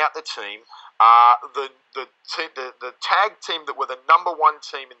rounding out the team, the tag team that were the number one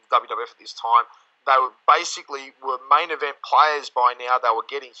team in the WWF at this time. They were main event players by now. They were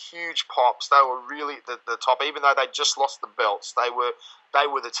getting huge pops. They were really the top, even though they just lost the belts. They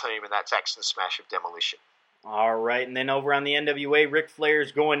were the team, and that's Axe and Smash of Demolition. All right, and then over on the NWA, Ric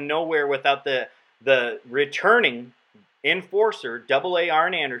Flair's going nowhere without the returning enforcer, AA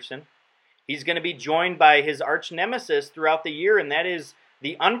Arn Anderson. He's going to be joined by his arch nemesis throughout the year, and that is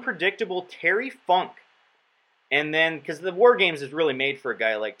the unpredictable Terry Funk. And then, because the War Games is really made for a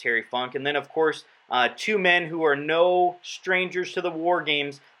guy like Terry Funk. And then, of course, two men who are no strangers to the War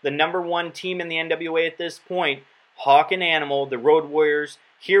Games, the number one team in the NWA at this point, Hawk and Animal, the Road Warriors.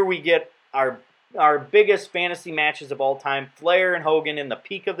 Here we get our biggest fantasy matches of all time, Flair and Hogan in the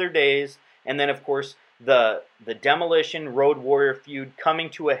peak of their days. And then, of course, the Demolition Road Warrior feud coming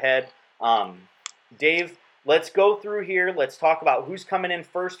to a head. Dave, let's go through here. Let's talk about who's coming in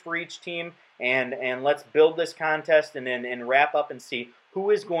first for each team, and let's build this contest and wrap up and see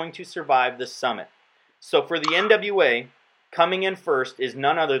who is going to survive this summit. So for the NWA, coming in first is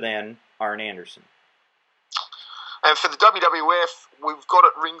none other than Arn Anderson. And for the WWF, we've got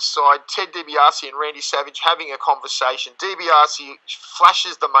at ringside Ted DiBiase and Randy Savage having a conversation. DiBiase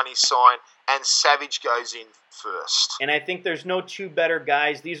flashes the money sign, and Savage goes in first. And I think there's no two better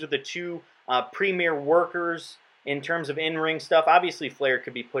guys. These are the two premier workers in terms of in-ring stuff. Obviously, Flair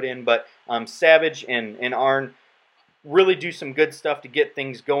could be put in, but Savage and Arn really do some good stuff to get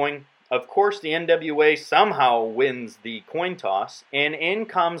things going. Of course, the NWA somehow wins the coin toss, and in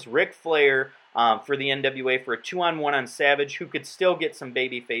comes Ric Flair for the NWA for a 2-on-1 on Savage, who could still get some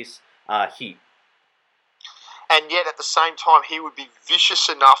babyface heat. And yet, at the same time, he would be vicious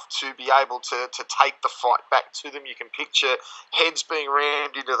enough to be able to take the fight back to them. You can picture heads being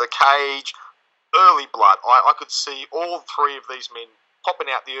rammed into the cage, early blood. I could see all three of these men popping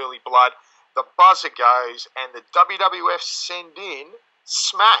out the early blood. The buzzer goes, and the WWF send in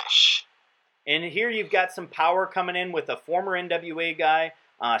Smash. And here you've got some power coming in with a former NWA guy,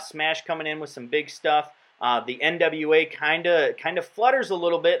 Smash coming in with some big stuff. The NWA kind of flutters a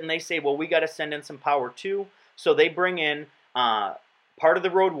little bit, and they say, well, we got to send in some power too. So they bring in part of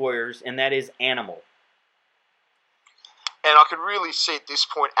the Road Warriors, and that is Animal. And I could really see at this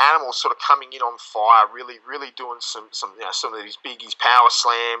point Animal sort of coming in on fire, really doing some of these biggies, power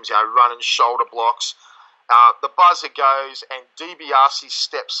slams, running shoulder blocks. The buzzer goes, and DiBiase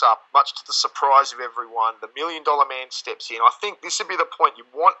steps up, much to the surprise of everyone. The $1 Million Man steps in. I think this would be the point. You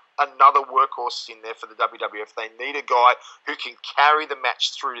want another workhorse in there for the WWF. They need a guy who can carry the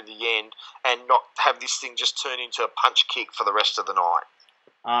match through to the end and not have this thing just turn into a punch kick for the rest of the night.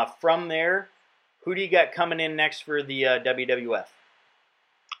 From there, Who do you got coming in next for the WWF?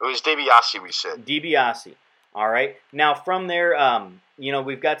 It was DiBiase, we said. DiBiase. All right. Now from there,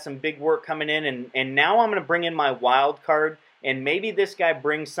 we've got some big work coming in, and now I'm going to bring in my wild card, and maybe this guy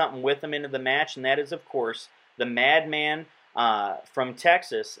brings something with him into the match, and that is, of course, the Madman from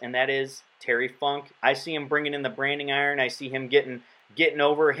Texas, and that is Terry Funk. I see him bringing in the branding iron. I see him getting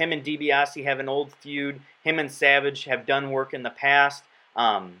over. Him and DiBiase have an old feud. Him and Savage have done work in the past.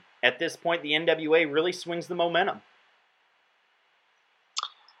 At this point, the NWA really swings the momentum.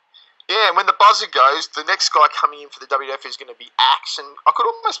 Yeah, and when the buzzer goes, the next guy coming in for the WWF is going to be Axe, and I could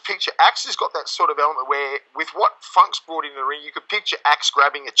almost picture Axe has got that sort of element where, with what Funk's brought in the ring, you could picture Axe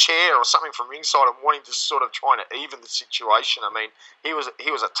grabbing a chair or something from ringside and wanting to sort of trying to even the situation. I mean, he was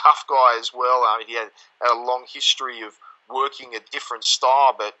a tough guy as well. I mean, he had a long history of working a different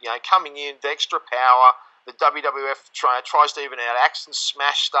style, but coming in, the extra power. The WWF tries to even out Axe and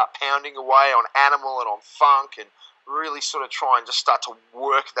Smash start pounding away on Animal and on Funk and really sort of try and just start to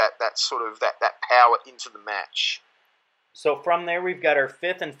work that power into the match. So from there, we've got our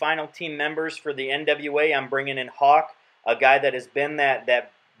fifth and final team members for the NWA. I'm bringing in Hawk, a guy that has been that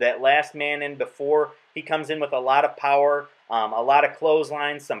last man in before. He comes in with a lot of power, a lot of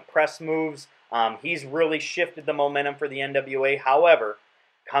clotheslines, some press moves. He's really shifted the momentum for the NWA. However,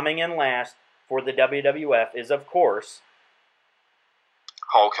 coming in last for the WWF is, of course,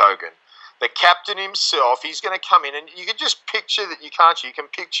 Hulk Hogan. The captain himself, he's going to come in, and you can just picture that, you can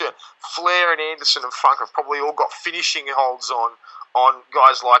picture Flair and Anderson and Funk have probably all got finishing holds on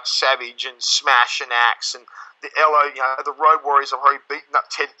guys like Savage and Smash and Axe, and the the Road Warriors have already beaten up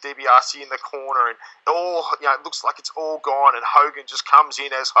Ted DiBiase in the corner, and all, it looks like it's all gone, and Hogan just comes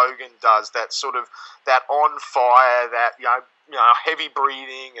in as Hogan does, that sort of, that on fire, that, heavy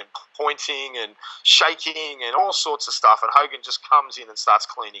breathing and pointing and shaking and all sorts of stuff, and Hogan just comes in and starts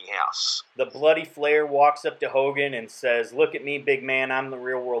cleaning house. The bloody Flair walks up to Hogan and says, "Look at me, big man, I'm the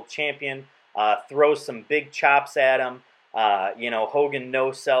real world champion." Throws some big chops at him. Hogan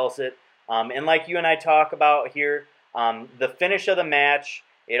no-sells it. And like you and I talk about here, the finish of the match,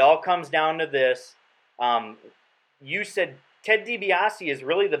 it all comes down to this. You said Ted DiBiase is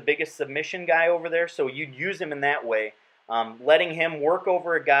really the biggest submission guy over there, so you'd use him in that way. Letting him work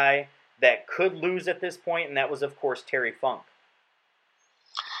over a guy that could lose at this point, and that was, of course, Terry Funk.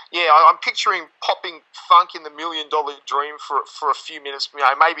 Yeah, I'm picturing popping Funk in the $1 Million Dream for a few minutes,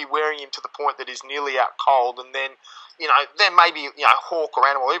 maybe wearing him to the point that he's nearly out cold, and then, then maybe, Hawk or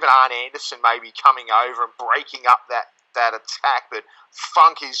Animal, even Arn Anderson maybe coming over and breaking up that attack, but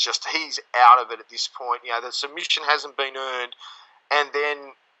Funk is he's out of it at this point. The submission hasn't been earned, and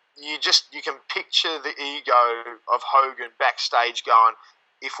then you can picture the ego of Hogan backstage going,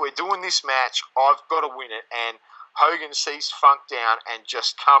 if we're doing this match, I've got to win it. And Hogan sees Funk down and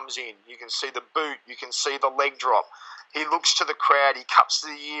just comes in. You can see the boot. You can see the leg drop. He looks to the crowd. He cups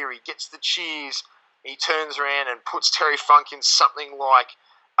the ear. He gets the cheers. He turns around and puts Terry Funk in something like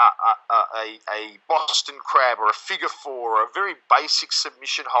a Boston Crab or a figure four or a very basic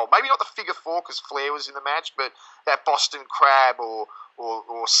submission hold. Maybe not the figure four because Flair was in the match, but that Boston Crab or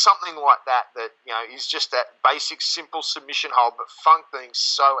something like that is just that basic simple submission hold. But Funk, being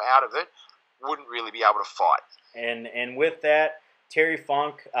so out of it, wouldn't really be able to fight. And with that, Terry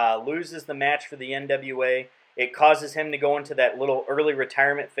Funk loses the match for the NWA. It causes him to go into that little early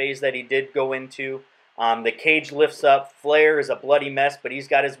retirement phase that he did go into. The cage lifts up. Flair is a bloody mess, but he's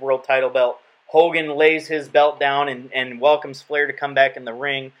got his world title belt. Hogan lays his belt down and welcomes Flair to come back in the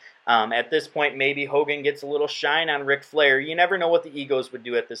ring. At this point, maybe Hogan gets a little shine on Ric Flair. You never know what the egos would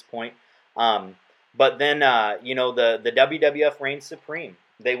do at this point. But then, the WWF reigns supreme.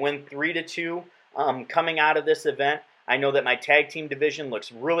 They win 3-2 coming out of this event. I know that my tag team division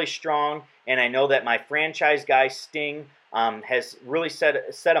looks really strong, and I know that my franchise guy Sting has really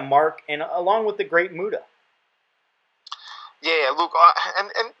set a mark, and along with the great Muta. Yeah, look,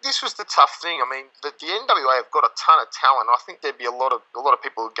 and this was the tough thing. I mean, the NWA have got a ton of talent. I think there'd be a lot of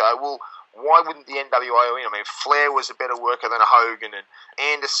people who go, well, why wouldn't the NWA win? I mean, Flair was a better worker than Hogan, and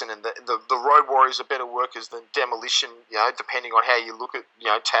Anderson and the Road Warriors are better workers than Demolition, depending on how you look at,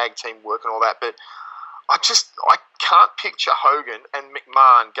 tag team work and all that. But I can't picture Hogan and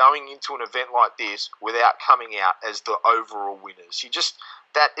McMahon going into an event like this without coming out as the overall winners.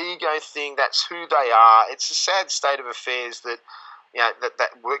 That ego thing, that's who they are. It's a sad state of affairs that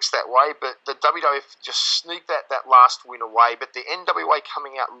that works that way, but the WWF just sneaked that last win away. But the NWA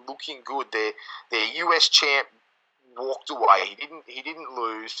coming out looking good. Their US champ walked away. He didn't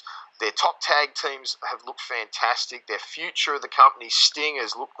lose. Their top tag teams have looked fantastic. Their future of the company, Sting,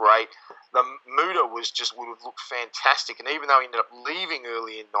 has looked great. The Muta would have looked fantastic, and even though he ended up leaving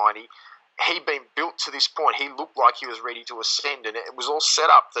early in '90, he'd been built to this point. He looked like he was ready to ascend, and it was all set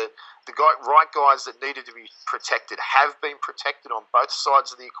up that the right guys that needed to be protected have been protected on both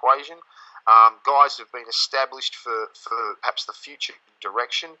sides of the equation. Guys have been established for perhaps the future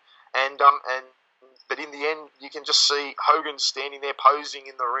direction, but in the end, you can just see Hogan standing there posing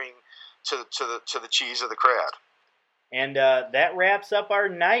in the ring to the cheers of the crowd. And that wraps up our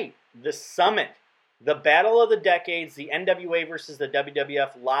night. The Summit, the Battle of the Decades, the NWA versus the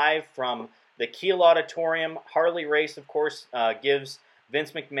WWF live from the Kiel Auditorium. Harley Race, of course, gives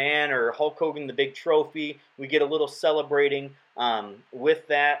Vince McMahon or Hulk Hogan the big trophy. We get a little celebrating with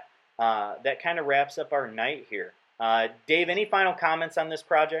that. That kind of wraps up our night here. Dave, any final comments on this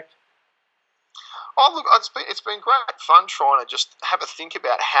project? Oh, look, it's been great fun trying to just have a think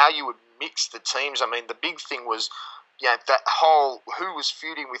about how you would mix the teams. I mean, the big thing was, that whole who was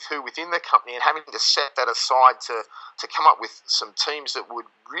feuding with who within the company, and having to set that aside to come up with some teams that would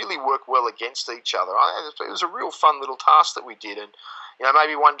really work well against each other. It was a real fun little task that we did, and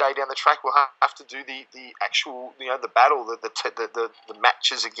maybe one day down the track we'll have to do the actual the battle, the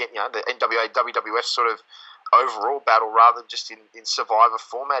matches again, the NWA WWF sort of overall battle rather than just in Survivor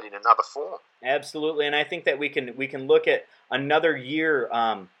format in another form. Absolutely, and I think that we can look at another year.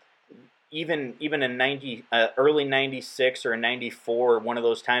 Even in early '96 or '94, one of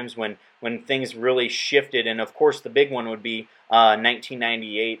those times when things really shifted, and of course the big one would be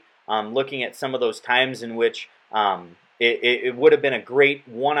 1998. Looking at some of those times in which it would have been a great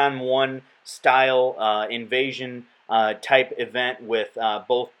one-on-one style invasion type event with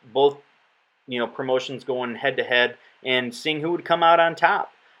both promotions going head-to-head and seeing who would come out on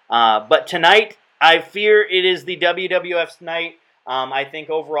top. But tonight, I fear it is the WWF's night. I think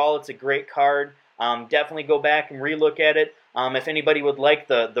overall it's a great card. Definitely go back and relook at it. If anybody would like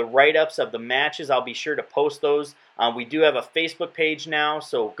the write-ups of the matches, I'll be sure to post those. We do have a Facebook page now,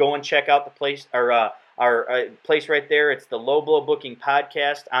 so go and check out the place, our place right there. It's the Low Blow Booking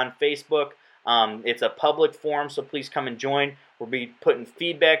Podcast on Facebook. It's a public forum, so please come and join. We'll be putting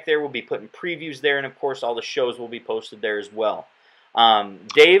feedback there. We'll be putting previews there, and of course all the shows will be posted there as well.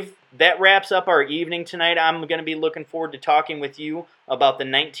 Dave, that wraps up our evening tonight. I'm going to be looking forward to talking with you about the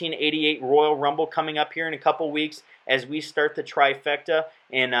 1988 Royal Rumble coming up here in a couple weeks as we start the trifecta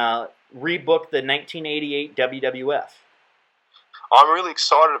and rebook the 1988 WWF. I'm really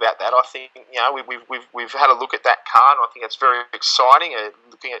excited about that. I think we've had a look at that card, and I think it's very exciting.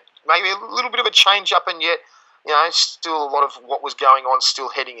 Looking at maybe a little bit of a change up, and yet still a lot of what was going on still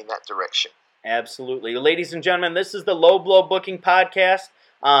heading in that direction. Absolutely. Ladies and gentlemen, this is the Low Blow Booking Podcast.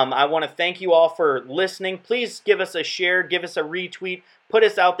 I want to thank you all for listening. Please give us a share, give us a retweet, put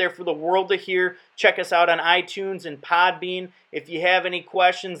us out there for the world to hear. Check us out on iTunes and Podbean. If you have any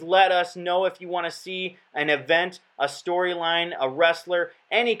questions, let us know. If you want to see an event, a storyline, a wrestler,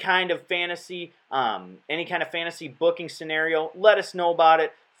 any kind of fantasy booking scenario, let us know about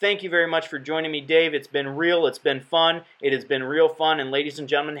it. Thank you very much for joining me, Dave. It's been real. It's been fun. It has been real fun. And ladies and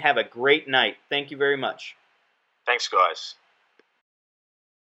gentlemen, have a great night. Thank you very much. Thanks, guys.